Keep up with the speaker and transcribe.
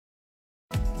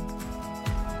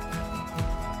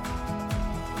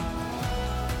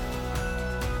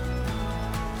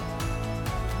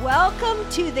Welcome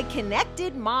to the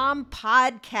Connected Mom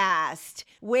Podcast,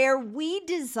 where we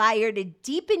desire to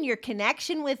deepen your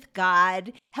connection with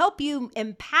God, help you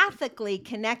empathically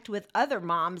connect with other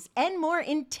moms, and more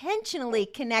intentionally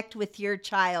connect with your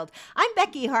child. I'm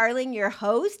Becky Harling, your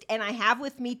host, and I have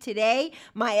with me today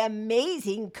my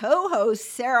amazing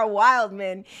co-host, Sarah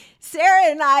Wildman. Sarah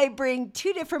and I bring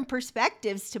two different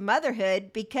perspectives to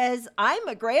motherhood because I'm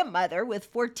a grandmother with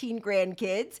 14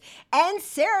 grandkids, and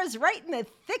Sarah's right in the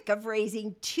thick of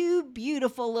raising two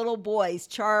beautiful little boys,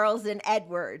 Charles and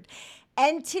Edward.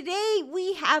 And today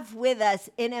we have with us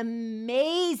an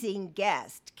amazing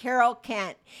guest, Carol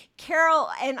Kent. Carol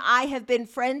and I have been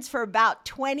friends for about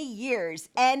 20 years,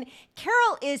 and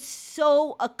Carol is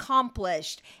so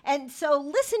accomplished. And so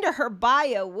listen to her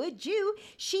bio, would you?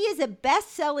 She is a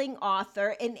best-selling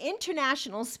author, an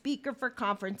international speaker for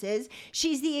conferences.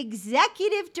 She's the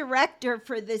executive director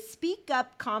for the Speak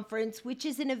Up Conference, which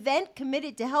is an event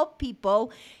committed to help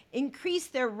people increase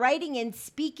their writing and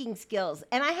speaking skills.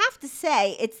 And I have to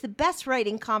say, it's the best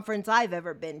writing conference I've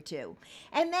ever been to.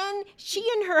 And then she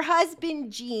and her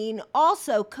husband, Gene,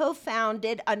 also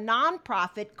co-founded a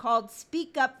nonprofit called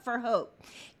Speak Up for Hope.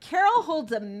 Carol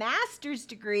holds a master's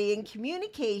degree in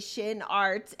communication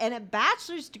arts and a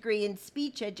bachelor's degree in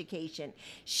speech education.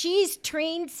 She's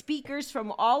trained speakers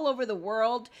from all over the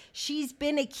world. She's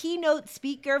been a keynote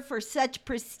speaker for such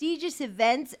prestigious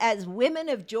events as Women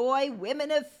of Joy, Women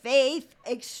of Faith,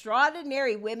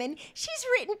 Extraordinary Women. She's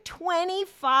written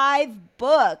 25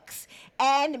 books,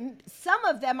 and some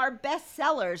of them are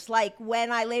bestsellers, like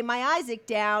When I Lay My Isaac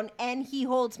Down and He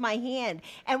Holds My Hand.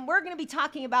 And we're going to be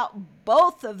talking about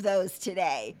both of those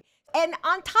today. And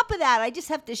on top of that, I just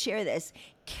have to share this.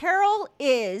 Carol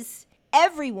is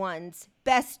everyone's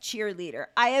best cheerleader.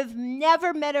 I have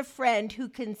never met a friend who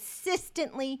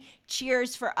consistently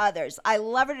cheers for others. I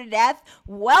love her to death.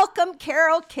 Welcome,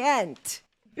 Carol Kent.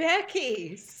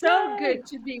 Becky, so good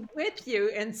to be with you,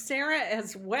 and Sarah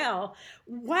as well.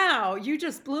 Wow, you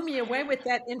just blew me away with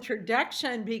that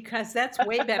introduction because that's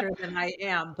way better than I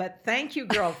am. But thank you,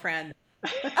 girlfriend.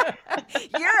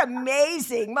 You're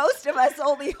amazing. Most of us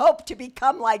only hope to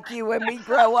become like you when we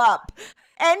grow up.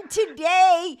 And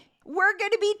today we're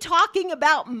going to be talking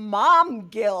about mom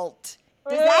guilt.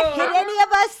 Does that hit any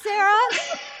of us, Sarah?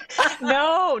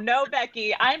 No,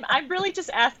 Becky. I'm really just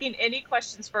asking any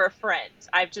questions for a friend.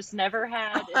 I've just never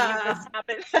had any of this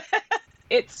happen.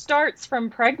 It starts from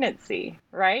pregnancy,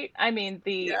 right? I mean,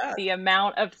 the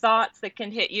amount of thoughts that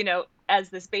can hit, as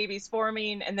this baby's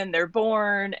forming and then they're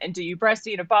born, and do you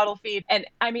breastfeed or bottle feed? And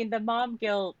I mean, the mom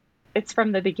guilt, it's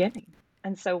from the beginning.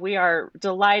 And so we are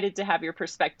delighted to have your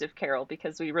perspective, Carol,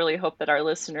 because we really hope that our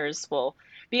listeners will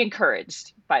be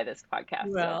encouraged by this podcast.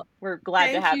 Well, so we're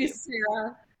glad to have you.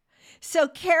 Sarah. So,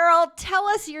 Carol, tell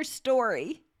us your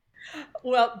story.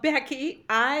 Well, Becky,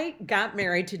 I got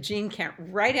married to Gene Kent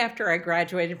right after I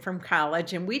graduated from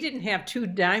college, and we didn't have two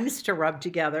dimes to rub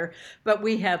together, but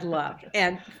we had love.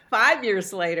 And 5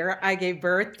 years later, I gave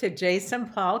birth to Jason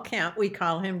Paul Kent. We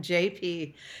call him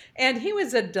JP. And he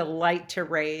was a delight to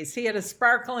raise. He had a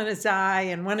sparkle in his eye.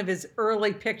 In one of his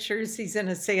early pictures, he's in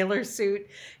a sailor suit,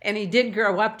 and he did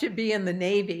grow up to be in the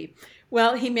Navy.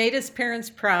 Well, he made his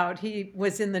parents proud. He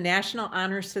was in the National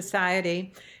Honor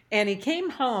Society. And he came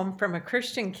home from a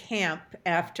Christian camp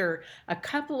after a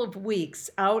couple of weeks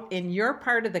out in your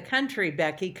part of the country,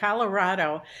 Becky,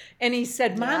 Colorado. And he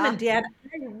said, Mom and Dad,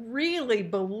 I really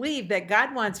believe that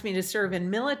God wants me to serve in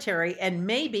military and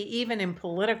maybe even in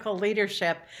political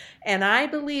leadership. And I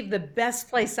believe the best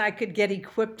place I could get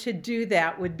equipped to do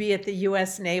that would be at the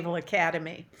U.S. Naval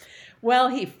Academy. Well,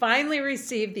 he finally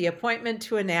received the appointment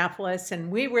to Annapolis, and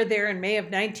we were there in May of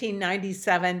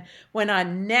 1997 when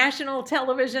on national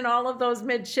television, all of those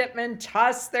midshipmen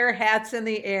tossed their hats in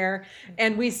the air,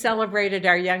 and we celebrated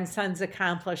our young son's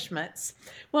accomplishments.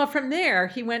 Well, from there,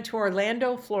 he went to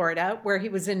Orlando, Florida, where he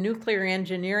was in nuclear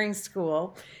engineering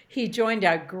school. He joined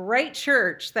a great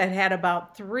church that had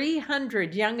about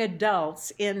 300 young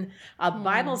adults in a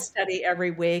Bible study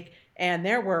every week. And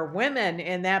there were women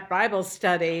in that Bible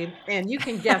study, and you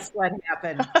can guess what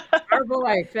happened. Our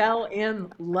boy fell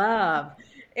in love.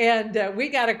 And we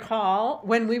got a call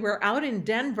when we were out in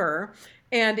Denver,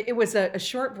 and it was a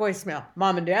short voicemail.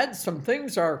 Mom and Dad, some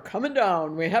things are coming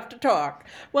down. We have to talk.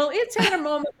 Well, it's at a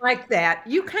moment like that,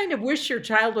 you kind of wish your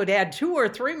child would add 2 or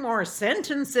 3 more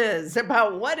sentences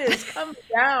about what is coming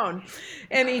down.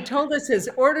 And he told us his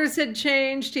orders had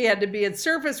changed. He had to be at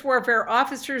Surface Warfare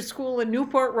Officers School in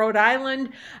Newport, Rhode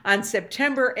Island on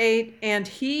September 8th. And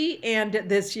he and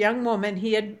this young woman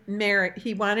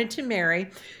he wanted to marry,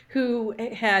 who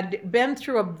had been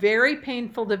through a very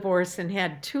painful divorce and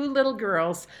had 2 little girls,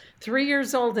 girls, 3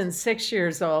 years old and 6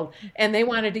 years old, and they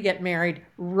wanted to get married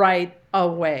right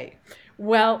away.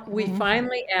 Well, we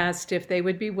finally asked if they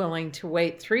would be willing to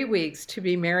wait 3 weeks to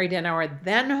be married in our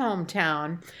then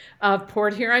hometown of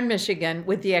Port Huron, Michigan,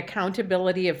 with the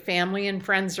accountability of family and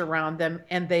friends around them,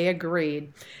 and they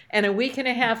agreed. And a week and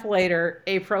a half later,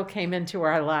 April came into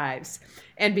our lives.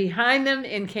 And behind them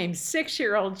in came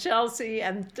 6-year-old Chelsea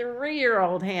and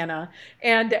 3-year-old Hannah,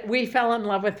 and we fell in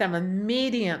love with them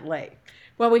immediately.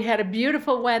 Well, we had a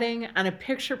beautiful wedding on a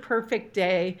picture perfect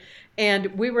day, and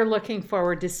we were looking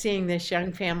forward to seeing this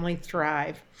young family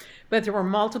thrive. But there were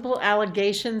multiple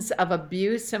allegations of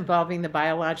abuse involving the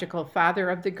biological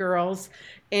father of the girls,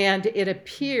 and it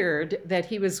appeared that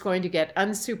he was going to get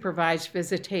unsupervised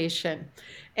visitation.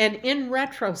 And in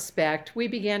retrospect, we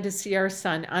began to see our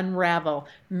son unravel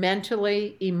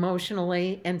mentally,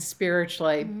 emotionally, and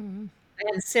spiritually. And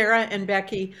Sarah and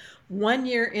Becky, 1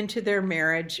 year into their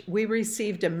marriage, we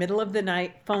received a middle of the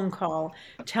night phone call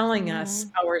telling us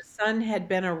our son had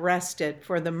been arrested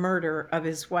for the murder of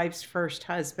his wife's first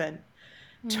husband.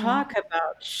 Talk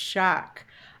about shock.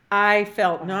 I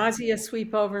felt nausea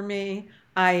sweep over me.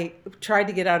 I tried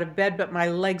to get out of bed, but my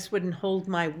legs wouldn't hold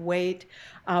my weight.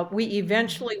 We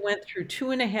eventually went through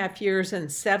 2.5 years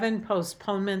and 7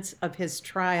 postponements of his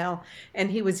trial,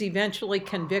 and he was eventually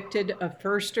convicted of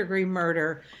first-degree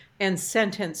murder and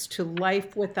sentenced to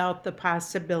life without the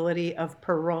possibility of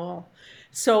parole.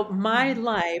 So my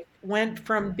life went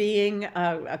from being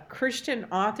a Christian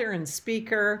author and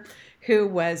speaker who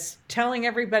was telling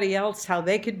everybody else how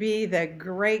they could be the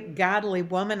great godly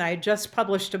woman. I just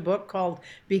published a book called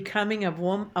Becoming a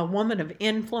Woman of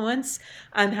Influence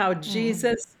on how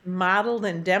Jesus modeled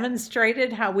and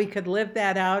demonstrated how we could live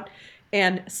that out.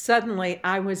 And suddenly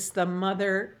I was the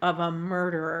mother of a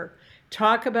murderer.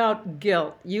 Talk about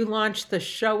guilt. You launched the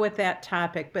show with that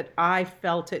topic, but I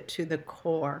felt it to the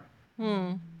core.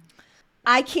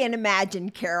 I can't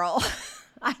imagine, Carol.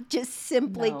 I just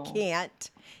simply No. can't.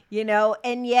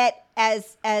 And yet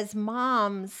as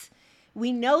moms,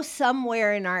 we know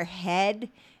somewhere in our head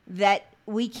that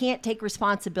we can't take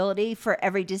responsibility for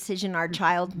every decision our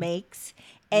child makes.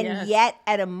 And Yes. yet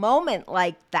at a moment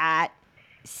like that,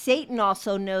 Satan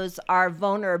also knows our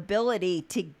vulnerability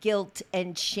to guilt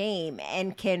and shame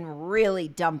and can really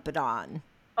dump it on.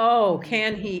 Oh,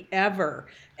 can he ever?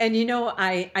 And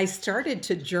I started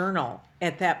to journal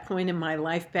at that point in my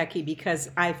life, Becky, because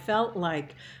I felt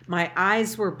like my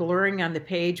eyes were blurring on the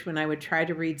page when I would try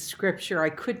to read scripture. I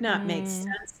could not make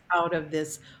sense out of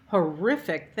this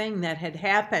horrific thing that had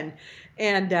happened.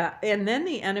 And then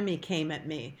the enemy came at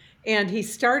me. And he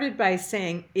started by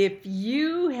saying, if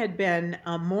you had been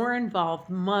a more involved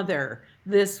mother,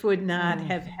 this would not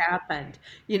have happened.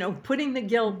 Putting the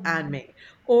guilt on me.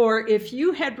 Or if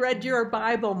you had read your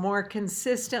Bible more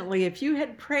consistently, if you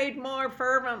had prayed more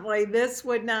fervently, this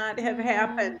would not have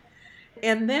happened.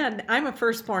 And then I'm a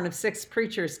firstborn of 6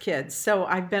 preachers' kids, so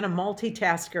I've been a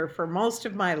multitasker for most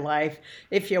of my life.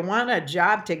 If you want a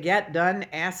job to get done,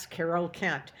 ask Carol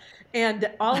Kent. And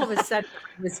all of a sudden,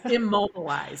 I was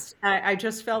immobilized. I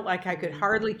just felt like I could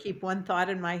hardly keep one thought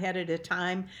in my head at a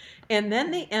time. And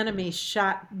then the enemy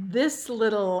shot this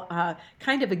little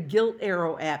kind of a guilt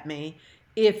arrow at me.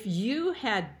 If you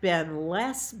had been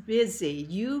less busy,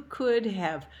 you could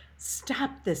have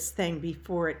stopped this thing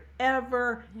before it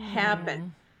ever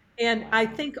happened. And I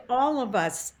think all of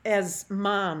us as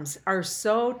moms are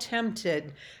so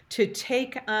tempted to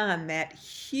take on that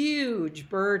huge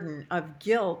burden of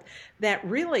guilt that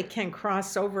really can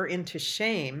cross over into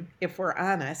shame, if we're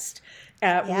honest.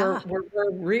 Yeah.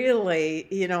 We're really,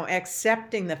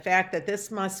 accepting the fact that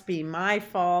this must be my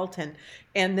fault,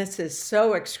 and this is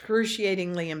so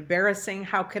excruciatingly embarrassing.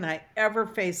 How can I ever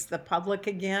face the public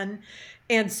again?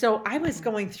 And so I was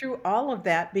going through all of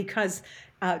that because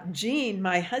Gene,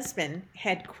 my husband,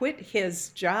 had quit his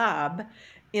job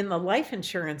in the life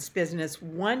insurance business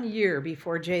 1 year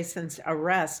before Jason's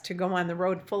arrest to go on the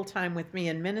road full time with me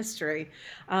in ministry.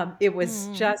 It was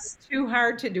just too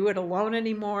hard to do it alone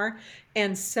anymore.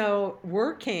 And so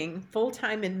working full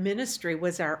time in ministry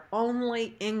was our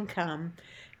only income.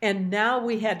 And now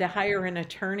we had to hire an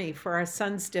attorney for our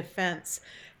son's defense.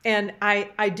 And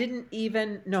I didn't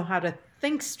even know how to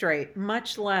think straight,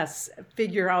 much less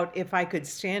figure out if I could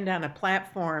stand on a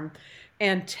platform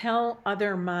and tell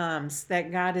other moms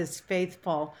that God is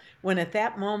faithful when at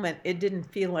that moment it didn't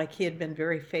feel like he had been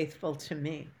very faithful to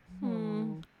me.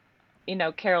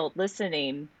 Carol,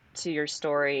 listening to your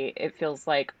story, it feels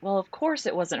like, well, of course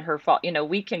it wasn't her fault.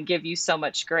 We can give you so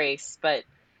much grace, but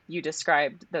you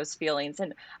described those feelings.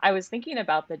 And I was thinking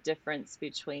about the difference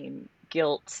between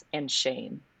guilt and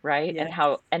shame. right? Yes.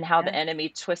 And how the Yes. enemy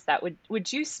twists that.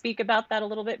 Would you speak about that a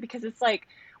little bit? Because it's like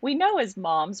we know as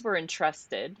moms we're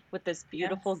entrusted with this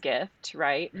beautiful Yes. gift,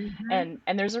 right? Hmm.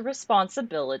 And there's a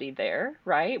responsibility there,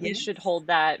 right? We should Yes. hold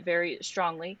that very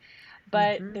strongly.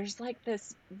 But Hmm. there's like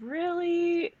this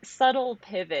really subtle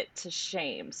pivot to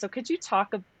shame. So could you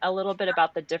talk a little bit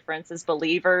about the difference as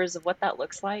believers of what that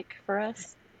looks like for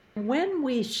us? When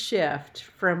we shift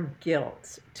from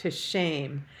guilt to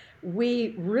shame,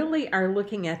 we really are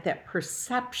looking at that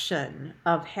perception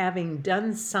of having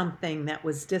done something that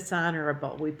was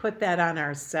dishonorable. We put that on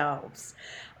ourselves,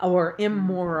 or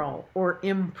immoral, or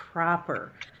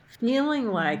improper. Feeling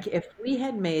Mhm. like if we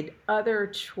had made other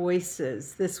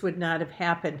choices, this would not have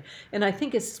happened. And I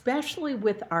think, especially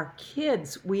with our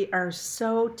kids, we are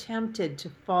so tempted to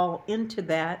fall into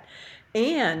that,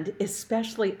 and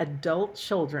especially adult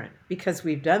children, because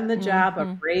we've done the job of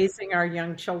Mhm. raising our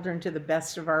young children to the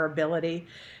best of our ability.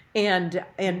 And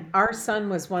our son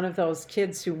was one of those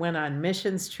kids who went on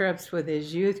missions trips with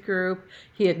his youth group.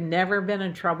 He had never been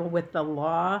in trouble with the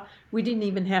law. We didn't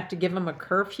even have to give him a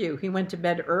curfew. He went to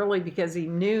bed early because he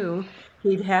knew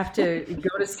he'd have to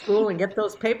go to school and get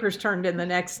those papers turned in the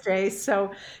next day.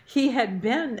 So he had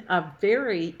been a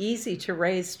very easy to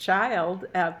raise child,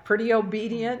 pretty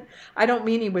obedient. I don't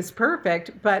mean he was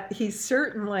perfect, but he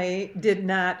certainly did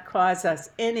not cause us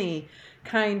any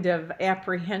kind of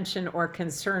apprehension or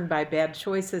concern by bad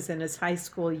choices in his high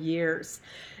school years.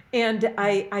 And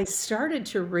I started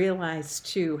to realize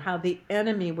too how the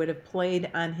enemy would have played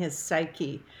on his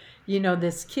psyche. You know,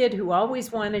 this kid who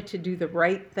always wanted to do the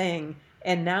right thing.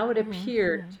 And now it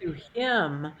appeared Mhm. to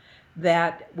him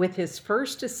that with his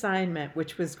first assignment,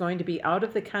 which was going to be out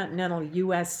of the continental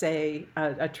USA,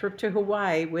 a trip to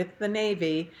Hawaii with the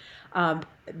Navy, um,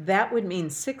 that would mean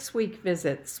 6-week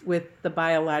visits with the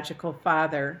biological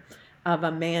father of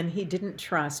a man he didn't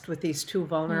trust with these two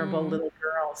vulnerable Mhm. little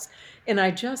girls. And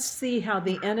I just see how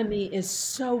the enemy is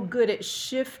so good at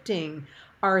shifting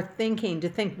our thinking to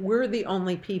think we're the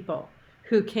only people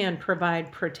who can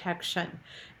provide protection.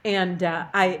 And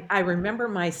I remember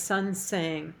my son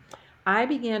saying, I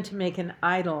began to make an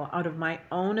idol out of my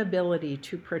own ability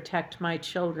to protect my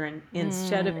children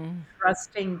instead of Mm.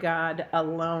 trusting God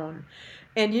alone.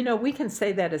 And, we can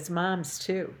say that as moms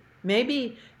too.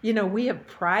 Maybe, we have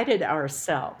prided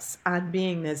ourselves on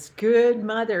being this good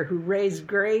mother who raised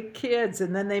great kids,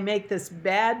 and then they make this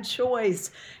bad choice,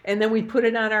 and then we put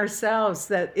it on ourselves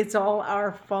that it's all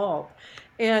our fault.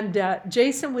 And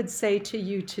Jason would say to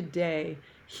you today,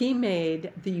 he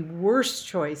made the worst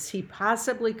choice he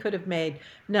possibly could have made,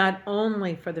 not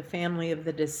only for the family of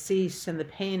the deceased and the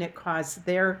pain it caused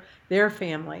their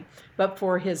family, but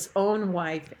for his own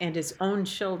wife and his own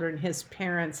children, his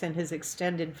parents, and his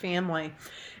extended family.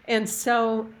 And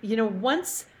so,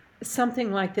 once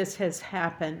something like this has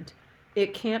happened,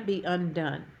 it can't be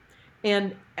undone.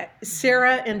 And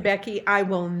Sarah and Becky, I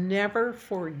will never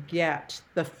forget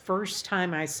the first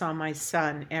time I saw my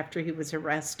son after he was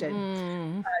arrested.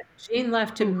 Mm. Jean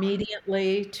left Ooh.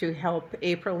 immediately to help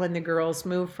April and the girls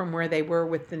move from where they were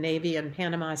with the Navy in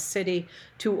Panama City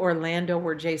to Orlando,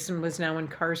 where Jason was now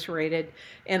incarcerated.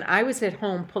 And I was at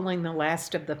home pulling the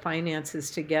last of the finances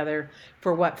together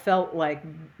for what felt like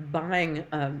buying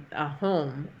a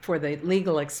home for the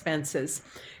legal expenses.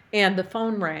 And the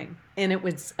phone rang, and it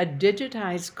was a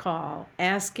digitized call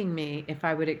asking me if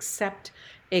I would accept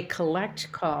a collect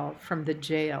call from the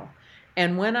jail.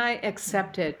 And when I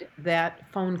accepted that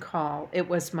phone call, it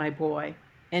was my boy,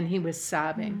 and he was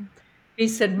sobbing. Mm. He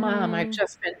said, Mom, I've Mm.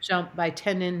 just been jumped by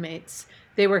 10 inmates.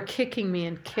 They were kicking me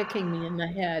and kicking me in the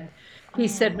head. He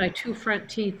said, Oh, my two front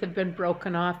teeth have been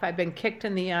broken off. I've been kicked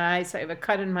in the eyes. I have a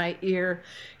cut in my ear.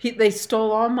 They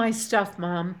stole all my stuff,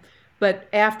 Mom. But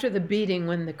after the beating,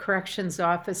 when the corrections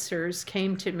officers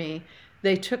came to me,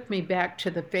 they took me back to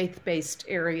the faith based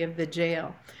area of the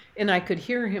jail. And I could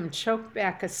hear him choke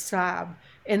back a sob.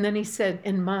 And then he said,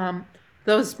 and Mom,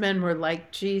 those men were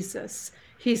like Jesus.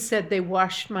 He said, they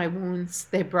washed my wounds.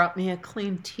 They brought me a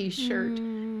clean t shirt.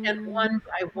 And Mm. one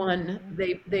by one, oh,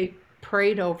 they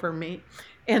prayed over me.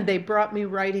 And they brought me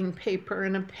writing paper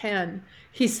and a pen.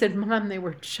 He said, Mom, they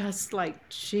were just like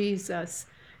Jesus.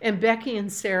 And Becky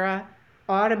and Sarah,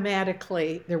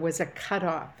 automatically, there was a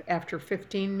cutoff after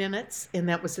 15 minutes, and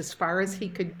that was as far as he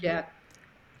could get.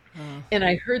 Oh. And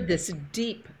I heard this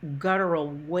deep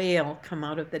guttural wail come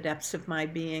out of the depths of my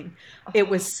being. It oh,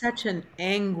 was such an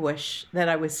anguish that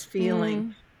I was feeling.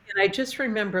 Mm. And I just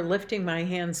remember lifting my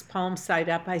hands palm side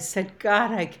up. I said,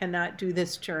 God, I cannot do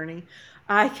this journey.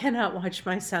 I cannot watch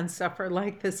my son suffer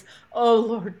like this. Oh,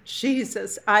 Lord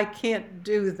Jesus, I can't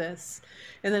do this.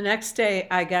 And the next day,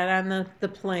 I got on the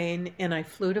plane and I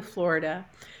flew to Florida.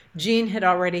 Gene had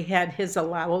already had his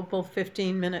allowable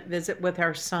 15-minute visit with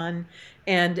our son,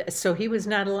 and so he was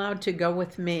not allowed to go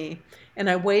with me. And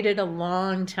I waited a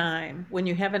long time. When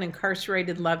you have an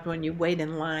incarcerated loved one, you wait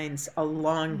in lines a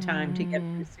long time to get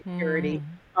through security,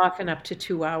 often up to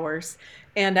 2 hours.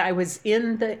 And I was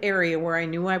in the area where I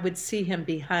knew I would see him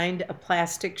behind a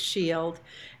plastic shield.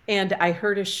 And I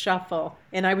heard a shuffle,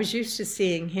 and I was used to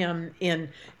seeing him in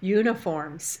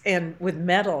uniforms and with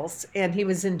medals, and he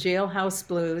was in jailhouse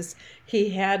blues. He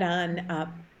had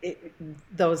on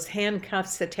those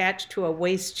handcuffs attached to a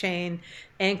waist chain,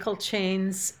 ankle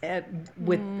chains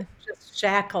with just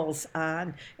shackles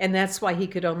on, and that's why he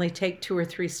could only take 2 or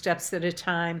 3 steps at a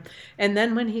time. And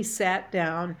then when he sat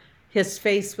down, his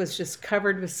face was just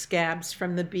covered with scabs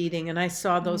from the beating, and I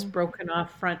saw those broken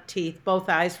off front teeth. Both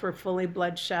eyes were fully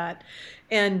bloodshot.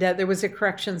 And there was a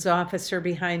corrections officer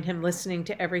behind him listening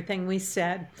to everything we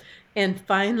said. And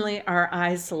finally, our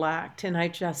eyes locked, and I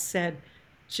just said,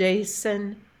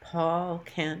 Jason Paul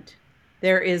Kent,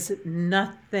 there is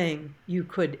nothing you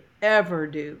could ever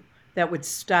do that would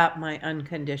stop my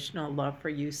unconditional love for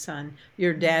you, son.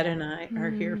 Your dad and I are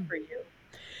here for you.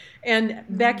 And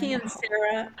Becky and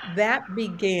Sarah, that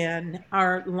began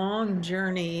our long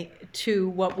journey to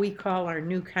what we call our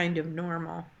new kind of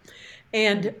normal.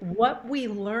 And what we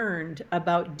learned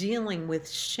about dealing with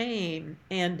shame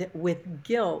and with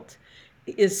guilt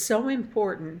is so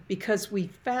important because we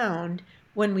found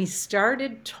when we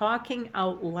started talking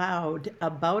out loud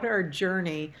about our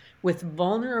journey with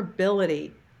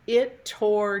vulnerability, it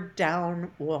tore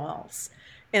down walls.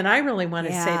 And I really want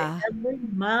to say to Yeah. every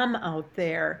mom out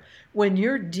there, when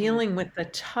you're dealing with the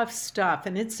tough stuff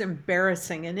and it's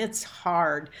embarrassing and it's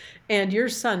hard, and your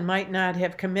son might not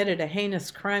have committed a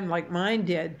heinous crime like mine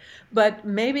did, but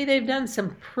maybe they've done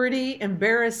some pretty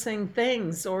embarrassing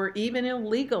things or even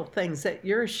illegal things that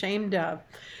you're ashamed of.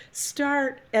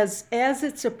 Start as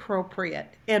it's appropriate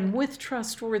and with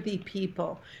trustworthy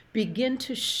people. Begin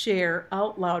to share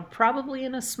out loud, probably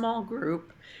in a small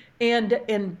group,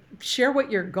 and share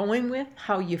what you're going with,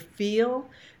 how you feel.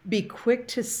 Be quick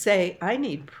to say, I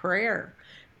need prayer.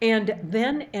 And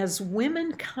then as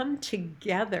women come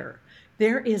together,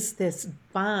 there is this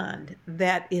bond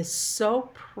that is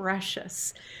so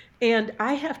precious. And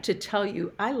I have to tell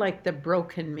you, I like the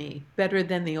broken me better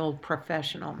than the old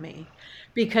professional me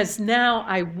because now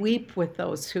I weep with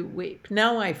those who weep.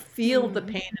 Now I feel the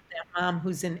pain of that mom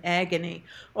who's in agony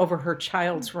over her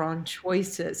child's wrong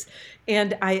choices.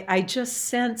 And I just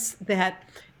sense that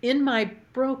in my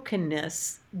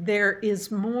brokenness, there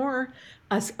is more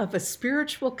of a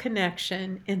spiritual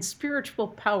connection and spiritual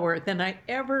power than I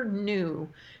ever knew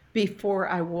before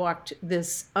I walked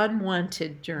this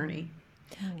unwanted journey.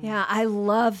 Yeah, I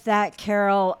love that,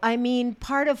 Carol. I mean,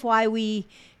 part of why we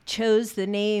chose the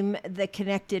name the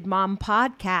Connected Mom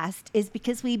Podcast is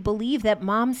because we believe that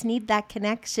moms need that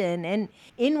connection. And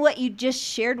in what you just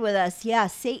shared with us, yeah,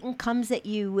 Satan comes at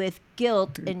you with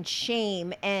guilt and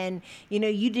shame and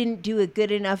you didn't do a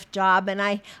good enough job. And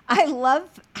I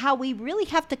love how we really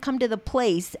have to come to the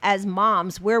place as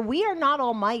moms where we are not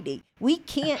almighty. We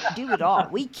can't do it all.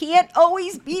 We can't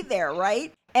always be there,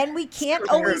 right? And we can't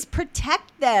always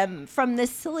protect them from the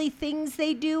silly things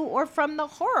they do or from the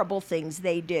horrible things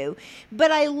they do.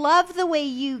 But I love the way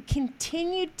you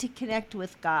continued to connect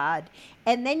with God.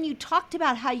 And then you talked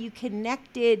about how you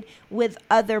connected with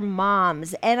other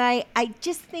moms. And I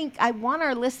just think I want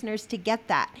our listeners to get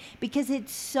that because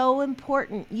it's so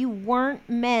important. You weren't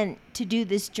meant to do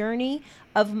this journey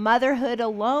of motherhood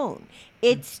alone.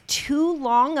 It's too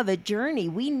long of a journey.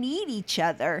 We need each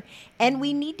other and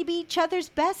we need to be each other's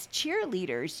best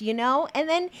cheerleaders, And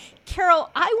then, Carol,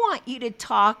 I want you to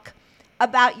talk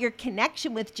about your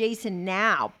connection with Jason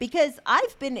now because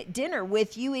I've been at dinner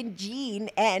with you and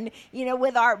Jean and,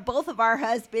 with both of our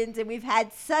husbands, and we've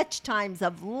had such times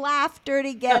of laughter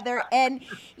together. And,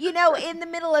 in the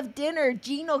middle of dinner,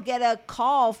 Jean will get a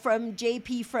call from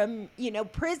JP from,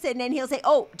 prison, and he'll say,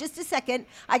 oh, just a second,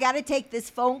 I got to take this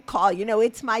phone call.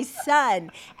 It's my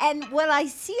son. And what I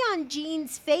see on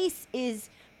Jean's face is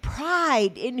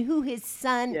pride in who his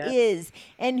son is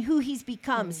and who he's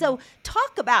become. So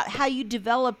talk about how you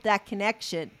developed that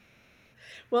connection.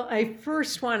 Well, I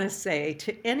first want to say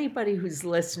to anybody who's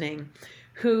listening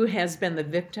who has been the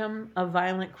victim of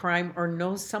violent crime or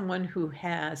knows someone who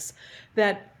has,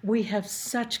 that we have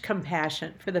such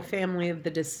compassion for the family of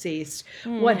the deceased.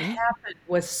 What Mm. happened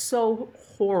was so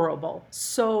horrible,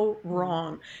 so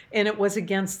wrong, and it was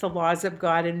against the laws of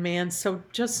God and man. So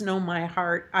just know my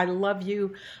heart. I love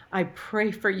you. I pray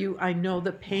for you. I know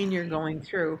the pain you're going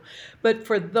through. But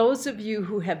for those of you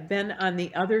who have been on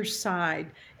the other side,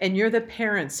 and you're the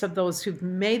parents of those who've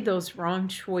made those wrong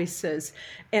choices,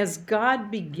 as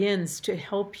God begins to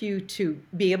help you to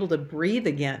be able to breathe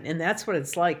again, and that's what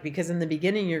it's like, because in the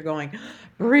beginning you're going,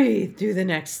 breathe, do the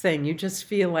next thing. You just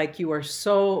feel like you are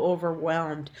so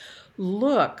overwhelmed.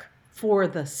 Look for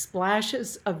the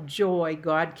splashes of joy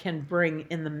God can bring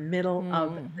in the middle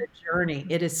of the journey.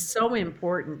 It is so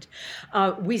important.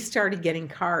 We started getting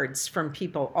cards from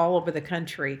people all over the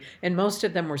country, and most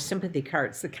of them were sympathy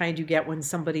cards, the kind you get when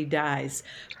somebody dies.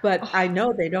 But I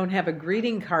know they don't have a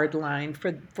greeting card line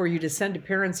for you to send to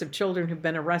parents of children who've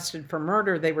been arrested for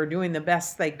murder. They were doing the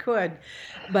best they could.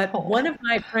 But one of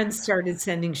my friends started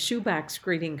sending shoebox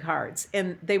greeting cards,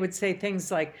 and they would say things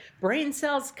like, brain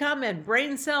cells come and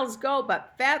brain cells go,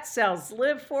 but fat cells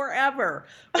live forever.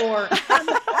 Or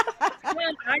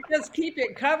I just keep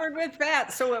it covered with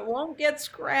fat so it won't get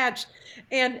scratched.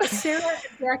 And Sarah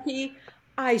and Becky,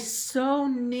 I so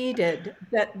needed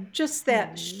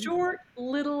that short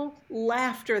little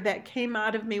laughter that came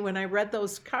out of me when I read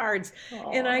those cards.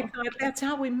 And I thought, that's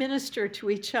how we minister to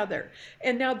each other.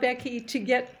 And now, Becky, to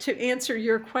get to answer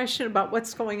your question about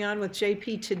what's going on with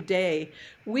JP today,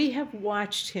 we have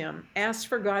watched him ask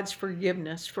for God's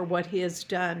forgiveness for what he has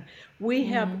done. We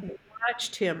have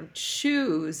watched him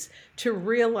choose to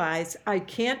realize, I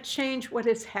can't change what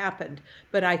has happened,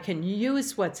 but I can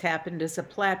use what's happened as a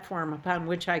platform upon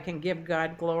which I can give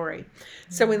God glory.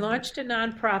 So we launched a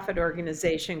nonprofit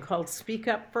organization called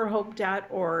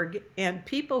speakupforhope.org, and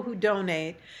people who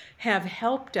donate have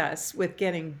helped us with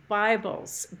getting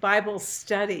Bibles, Bible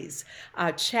studies,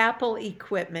 chapel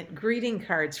equipment, greeting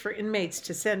cards for inmates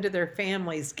to send to their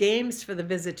families, games for the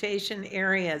visitation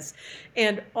areas,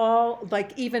 and all,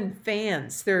 like, even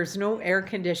fans. There's no air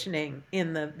conditioning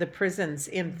in the prisons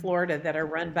in Florida that are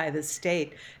run by the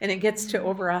state, and it gets to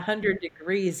over 100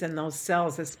 degrees in those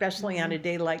cells, especially on a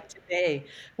day like today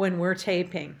when we're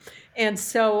taping. And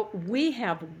so we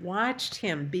have watched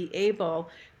him be able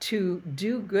to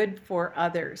do good for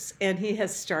others, and he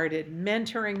has started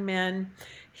mentoring men.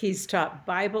 He's taught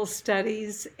Bible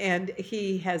studies, and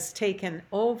he has taken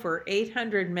over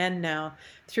 800 men now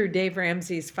through Dave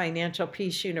Ramsey's Financial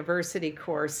Peace University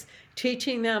course,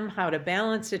 teaching them how to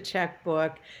balance a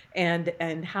checkbook and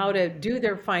how to do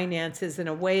their finances in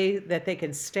a way that they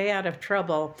can stay out of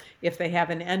trouble if they have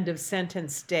an end of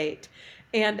sentence date.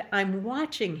 And I'm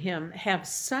watching him have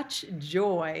such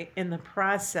joy in the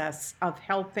process of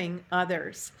helping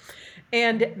others.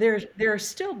 And there are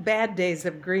still bad days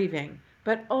of grieving,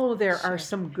 but oh, there are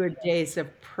some good days of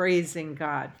praising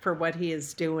God for what he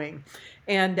is doing.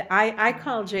 And I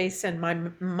call Jason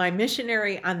my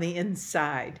missionary on the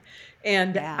inside.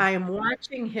 And Yeah. I am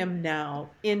watching him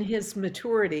now in his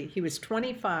maturity. He was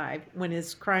 25 when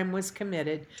his crime was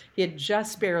committed. He had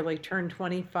just barely turned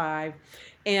 25,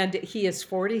 and he is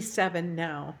 47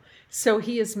 now. So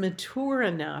he is mature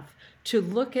enough to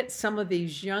look at some of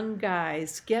these young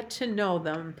guys, get to know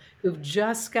them, who've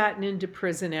just gotten into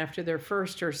prison after their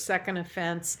first or second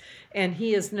offense, and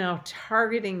he is now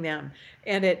targeting them.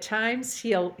 And at times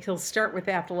he'll start with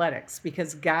athletics,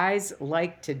 because guys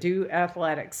like to do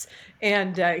athletics,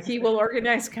 and he will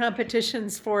organize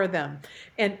competitions for them,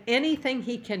 and anything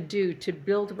he can do to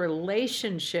build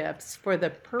relationships for the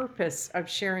purpose of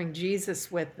sharing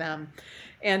Jesus with them.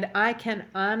 And I can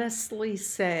honestly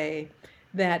say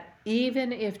that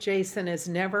even if Jason is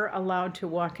never allowed to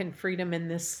walk in freedom in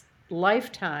this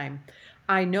lifetime,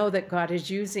 I know that God is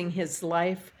using his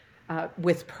life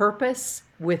with purpose,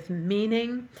 with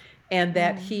meaning, and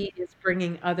that he is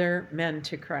bringing other men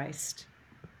to Christ.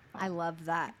 I love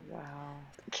that. Wow.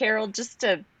 Carol, just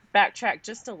to backtrack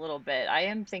just a little bit, I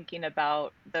am thinking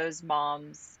about those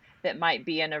moms that might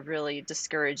be in a really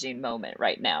discouraging moment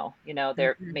right now. You know,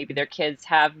 maybe their kids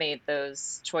have made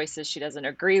those choices she doesn't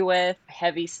agree with,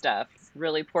 heavy stuff,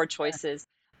 really poor choices.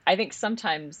 I think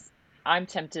sometimes I'm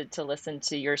tempted to listen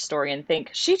to your story and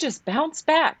think she just bounced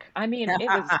back. I mean, it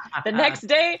was the next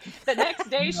day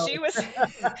No. she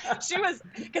was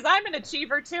because I'm an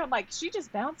achiever too. I'm like, she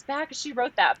just bounced back. She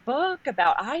wrote that book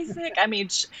about Isaac. I mean,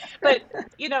 but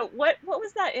what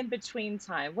was that in between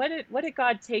time? What did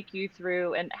God take you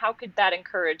through, and how could that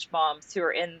encourage moms who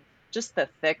are in just the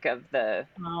thick of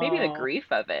maybe the Oh,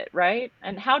 grief of it, right?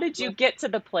 And how did you get to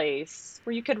the place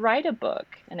where you could write a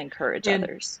book and encourage and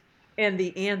others? And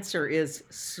the answer is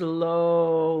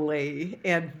slowly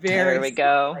and There very we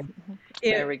go. slowly.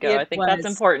 There we It go. I it think that's was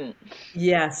important.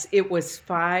 Yes, it was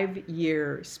 5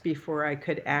 years before I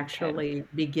could Okay. actually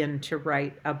begin to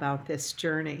write about this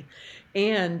journey.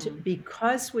 And Mm.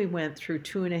 because we went through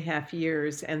 2.5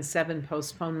 years and 7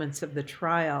 postponements of the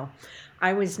trial,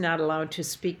 I was not allowed to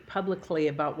speak publicly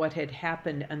about what had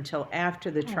happened until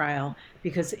after the Oh. trial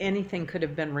because anything could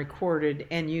have been recorded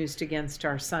and used against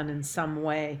our son in some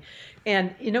way.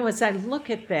 And, as I look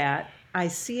at that, I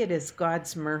see it as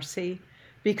God's mercy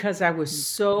because I was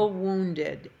so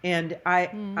wounded. And I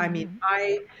mean,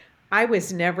 Mm. I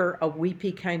was never a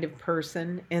weepy kind of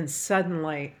person, and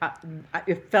suddenly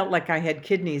it felt like I had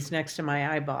kidneys next to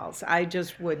my eyeballs. I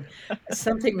just would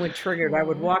something would trigger it. I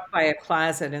would Mm. walk by a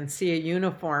closet and see a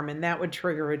uniform, and that would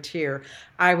trigger a tear.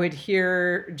 I would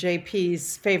hear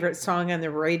JP's favorite song on the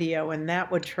radio, and that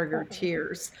would trigger Oh.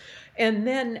 tears. And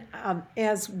then,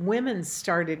 as women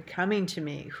started coming to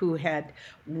me who had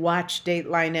watched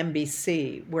Dateline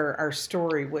NBC, where our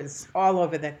story was all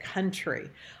over the country,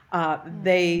 uh, Mm.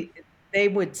 they they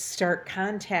would start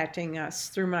contacting us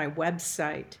through my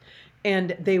website,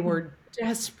 and they were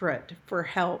desperate for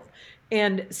help.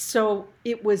 And so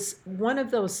it was one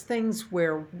of those things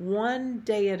where one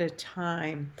day at a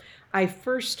time, I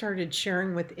first started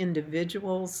sharing with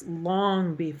individuals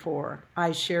long before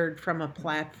I shared from a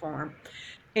platform.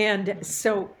 And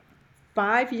so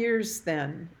 5 years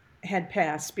then had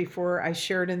passed before I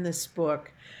shared in this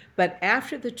book. But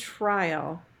after the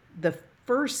trial, the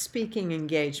first speaking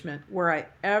engagement where I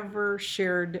ever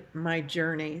shared my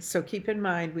journey, so keep in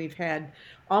mind, we've had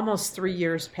almost 3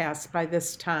 years pass by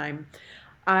this time.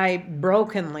 I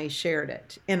brokenly shared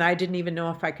it, and I didn't even know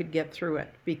if I could get through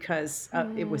it because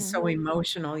it was Mm. so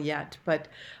emotional yet. But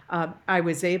I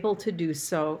was able to do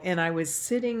so, and I was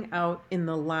sitting out in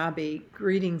the lobby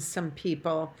greeting some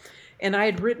people. And I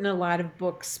had written a lot of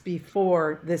books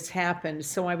before this happened,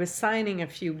 so I was signing a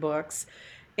few books.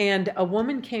 And a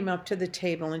woman came up to the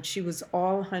table and she was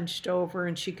all hunched over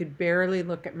and she could barely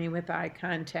look at me with eye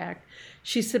contact.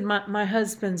 She said, my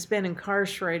husband's been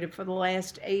incarcerated for the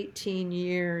last 18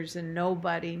 years and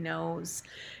nobody knows.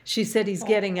 She said, he's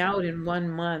getting Oh. out in 1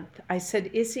 month. I said,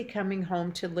 is he coming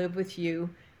home to live with you?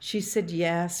 She said,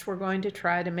 yes, we're going to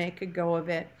try to make a go of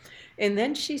it. And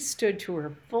then she stood to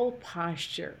her full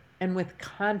posture and with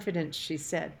confidence she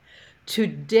said,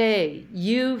 today,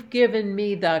 you've given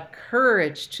me the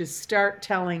courage to start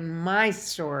telling my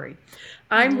story.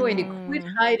 I'm going to quit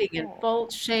Mm. hiding in Oh.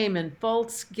 false shame and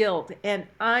false guilt, and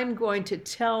I'm going to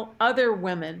tell other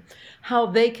women how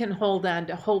they can hold on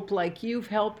to hope like you've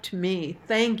helped me.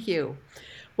 Thank you.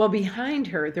 Well, behind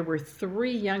her, there were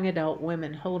 3 young adult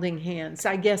women holding hands.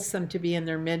 I guess them to be in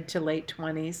their mid to late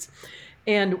 20s.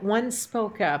 And one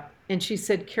spoke up and she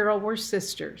said, Carol, we're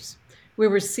sisters. We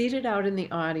were seated out in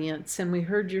the audience and we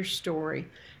heard your story.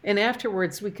 And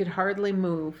afterwards, we could hardly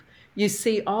move. You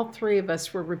see, all 3 of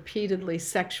us were repeatedly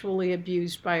sexually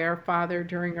abused by our father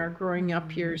during our growing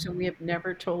up years, and we have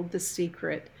never told the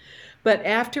secret. But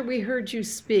after we heard you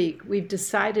speak, we've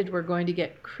decided we're going to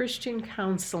get Christian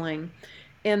counseling.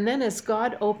 And then, as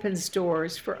God opens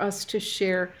doors for us to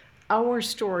share our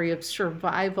story of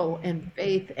survival and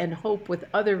faith and hope with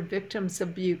other victims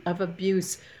of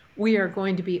abuse, we are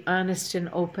going to be honest and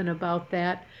open about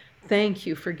that. Thank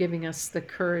you for giving us the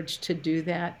courage to do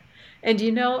that. And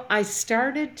I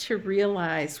started to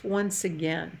realize once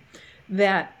again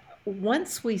that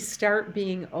once we start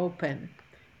being open,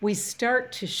 we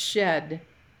start to shed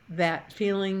that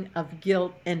feeling of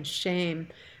guilt and shame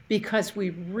because we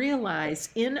realize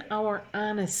in our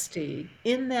honesty,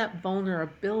 in that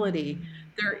vulnerability,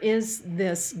 there is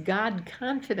this God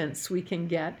confidence we can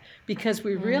get because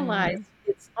we realize Mm.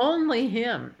 it's only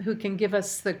Him who can give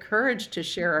us the courage to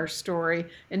share our story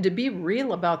and to be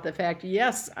real about the fact,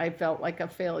 yes, I felt like a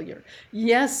failure.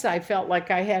 Yes, I felt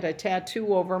like I had a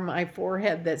tattoo over my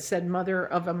forehead that said mother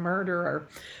of a murderer.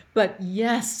 But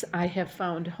yes, I have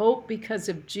found hope because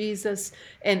of Jesus.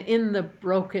 And in the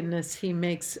brokenness, He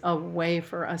makes a way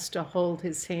for us to hold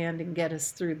His hand and get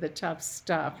us through the tough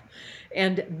stuff.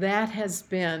 And that has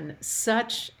been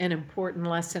such an important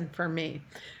lesson for me.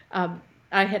 Um,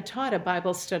 I had taught a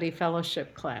Bible study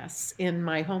fellowship class in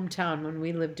my hometown when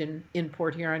we lived in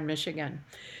Port Huron, Michigan.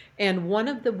 And one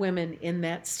of the women in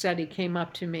that study came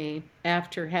up to me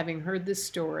after having heard the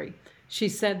story. She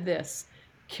said this,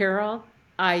 Carol,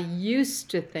 I used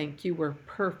to think you were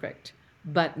perfect,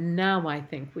 but now I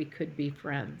think we could be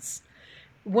friends.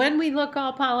 When we look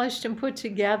all polished and put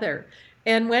together,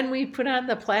 And when we put on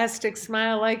the plastic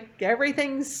smile, like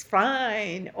everything's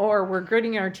fine, or we're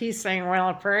gritting our teeth saying,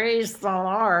 well, praise the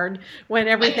Lord, when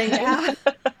everything is,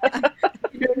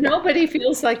 Yeah. nobody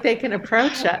feels like they can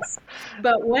approach us.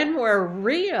 But when we're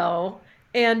real,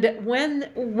 and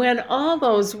when all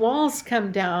those walls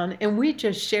come down and we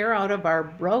just share out of our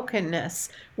brokenness,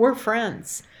 we're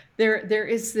friends. There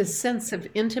is this sense of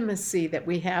intimacy that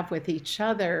we have with each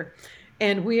other,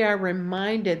 and we are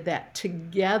reminded that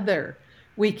together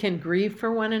we can grieve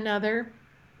for one another.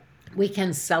 We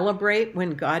can celebrate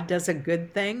when God does a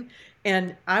good thing.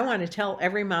 And I want to tell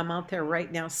every mom out there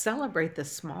right now, celebrate the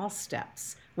small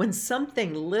steps. When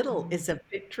something little is a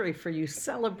victory for you,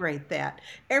 celebrate that.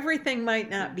 Everything might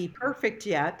not be perfect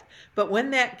yet, but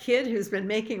when that kid who's been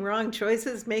making wrong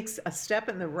choices makes a step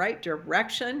in the right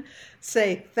direction,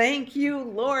 say, thank you,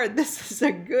 Lord, this is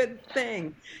a good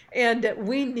thing. And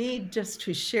we need just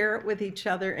to share it with each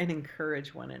other and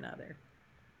encourage one another.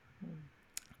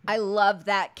 I love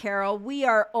that, Carol. We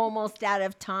are almost out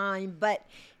of time, but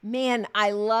man,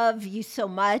 I love you so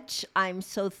much. I'm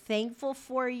so thankful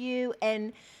for you.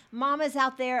 And mamas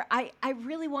out there, I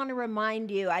really want to remind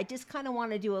you, I just kind of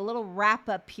want to do a little wrap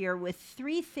up here with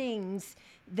three things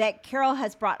that Carol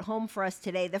has brought home for us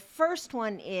today. The first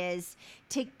one is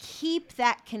to keep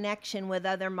that connection with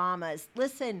other mamas.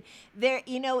 Listen, there,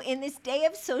 in this day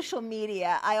of social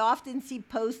media, I often see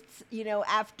posts,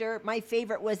 after my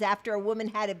favorite was after a woman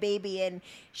had a baby and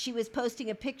she was posting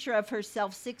a picture of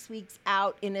herself 6 weeks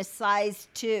out in a size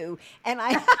 2. And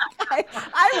I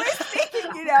was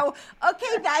thinking,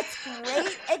 okay, that's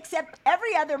great, except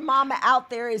every other mama out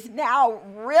there is now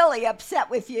really upset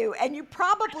with you, and you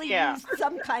probably used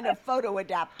some kind of photo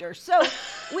adapter. So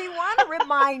we want to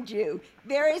remind you,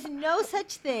 there is no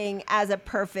such thing as a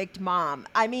perfect mom.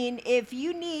 I mean, if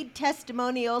you need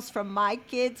testimonials from my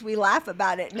kids, we laugh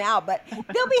about it now, but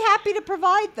they'll be happy to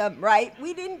provide them, right?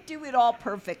 We didn't do it all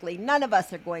perfectly. None of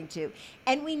us are going to.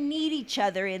 And we need each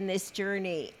other in this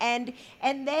journey. And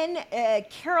then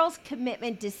Carol's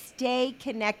commitment to stay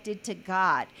connected to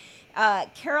God.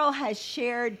 Carol has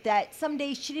shared that some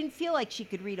days she didn't feel like she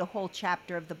could read a whole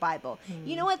chapter of the Bible.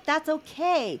 You know what? That's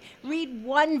okay. Read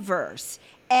one verse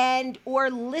or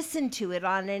listen to it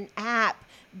on an app,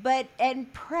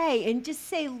 and pray and just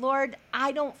say, Lord,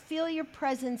 I don't feel your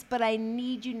presence, but I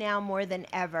need you now more than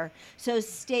ever. So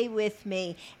stay with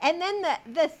me. And then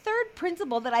the third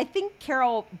principle that I think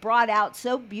Carol brought out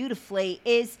so beautifully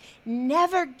is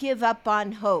never give up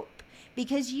on hope,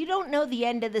 because you don't know the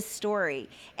end of the story.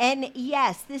 And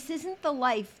yes, this isn't the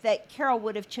life that Carol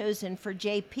would have chosen for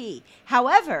JP.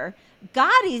 However,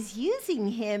 God is using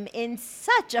him in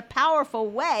such a powerful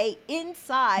way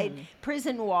inside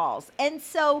prison walls. And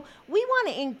so we want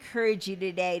to encourage you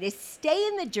today to stay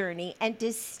in the journey and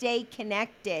to stay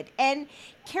connected. And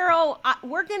Carol,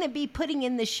 we're going to be putting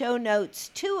in the show notes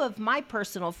 2 of my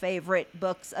personal favorite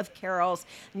books of Carol's.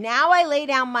 Now I Lay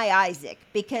Down My Isaac,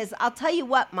 because I'll tell you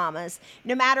what, mamas,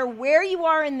 no matter where you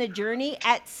are in the journey,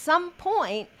 at some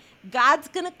point, God's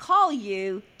going to call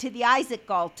you to the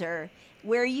Isaac altar,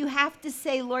 where you have to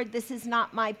say, Lord, this is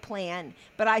not my plan,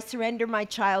 but I surrender my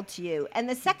child to you. And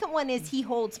the second one is He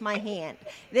Holds My Hand.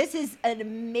 This is an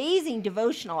amazing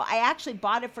devotional. I actually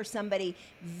bought it for somebody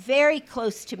very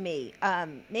close to me,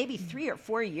 maybe 3 or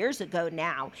 4 years ago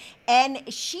now. And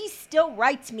she still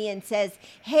writes me and says,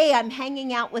 hey, I'm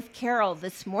hanging out with Carol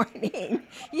this morning, and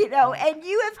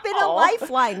you have been a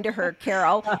lifeline to her,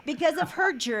 Carol, because of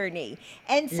her journey.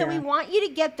 And so we want you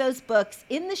to get those books.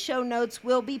 In the show notes,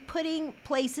 we'll be putting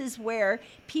places where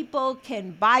people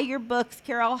can buy your books,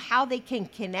 Carol, how they can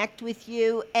connect with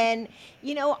you. And,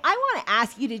 I want to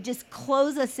ask you to just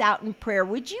close us out in prayer.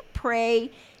 Would you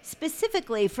pray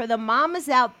specifically for the mamas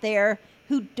out there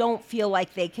who don't feel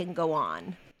like they can go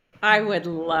on? I would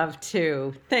love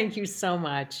to. Thank you so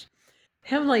much.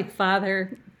 Heavenly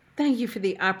Father, thank you for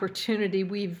the opportunity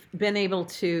we've been able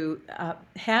to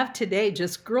have today,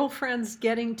 just girlfriends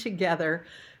getting together,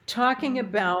 talking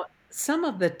about some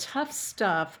of the tough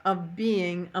stuff of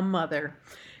being a mother.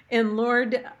 And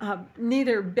Lord,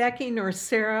 neither Becky nor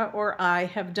Sarah or I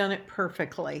have done it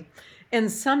perfectly. And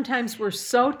sometimes we're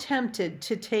so tempted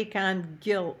to take on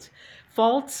guilt,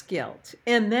 false guilt,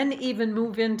 and then even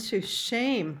move into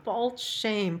shame, false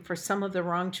shame for some of the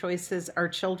wrong choices our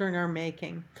children are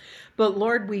making. But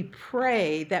Lord, we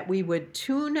pray that we would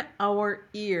tune our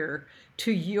ear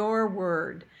to your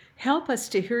word. Help us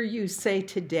to hear you say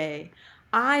today,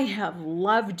 I have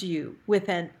loved you with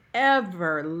an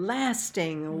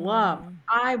everlasting love.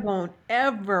 I won't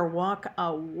ever walk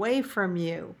away from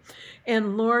you.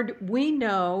 And Lord, we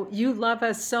know you love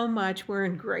us so much. We're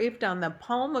engraved on the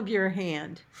palm of your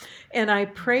hand. And I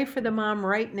pray for the mom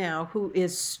right now who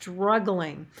is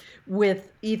struggling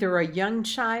with either a young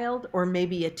child or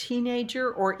maybe a teenager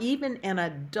or even an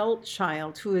adult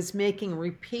child who is making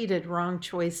repeated wrong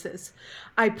choices.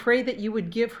 I pray that you would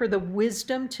give her the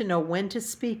wisdom to know when to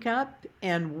speak up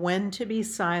and when to be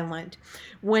silent,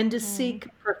 when to seek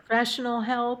professional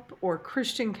help or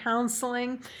Christian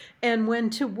counseling, and when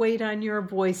to wait on your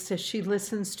voice as she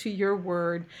listens to your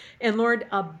word. And Lord,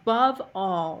 above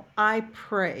all, I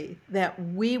pray that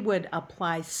we would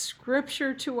apply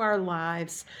scripture to our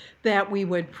lives, that we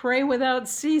would pray without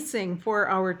ceasing for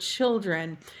our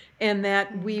children, and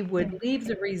that we would leave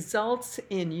the results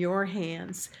in your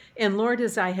hands. And Lord,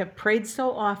 as I have prayed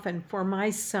so often for my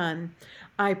son,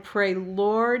 I pray,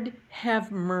 Lord,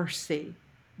 have mercy.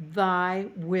 Thy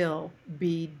will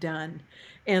be done.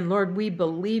 And Lord, we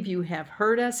believe you have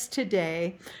heard us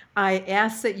today. I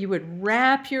ask that you would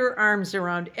wrap your arms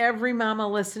around every mama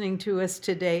listening to us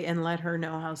today and let her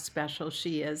know how special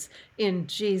she is. In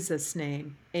Jesus'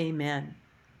 name, amen.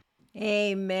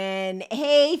 Amen.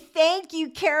 Hey, thank you,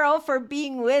 Carol, for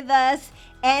being with us.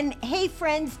 And hey,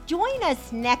 friends, join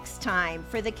us next time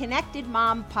for the Connected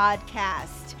Mom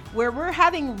podcast, where we're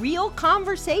having real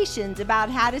conversations about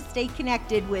how to stay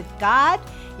connected with God,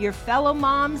 your fellow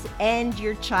moms, and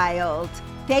your child.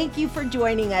 Thank you for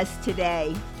joining us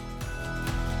today.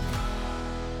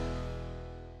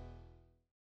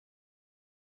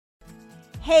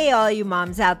 Hey, all you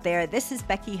moms out there, this is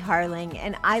Becky Harling,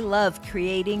 and I love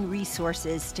creating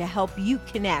resources to help you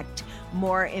connect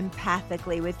more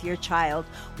empathically with your child.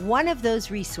 One of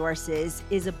those resources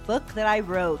is a book that I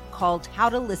wrote called How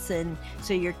to Listen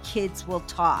So Your Kids Will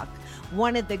Talk.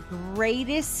 One of the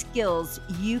greatest skills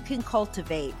you can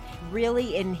cultivate,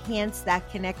 really enhance that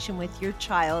connection with your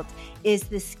child, is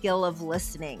the skill of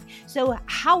listening. So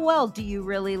how well do you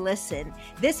really listen?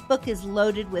 This book is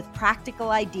loaded with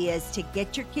practical ideas to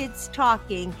get your kids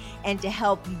talking and to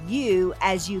help you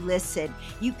as you listen.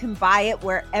 You can buy it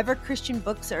wherever Christian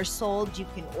books are sold. You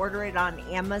can order it on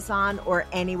Amazon or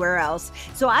anywhere else.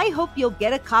 So I hope you'll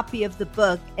get a copy of the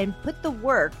book and put the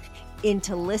work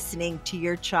into listening to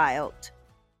your child.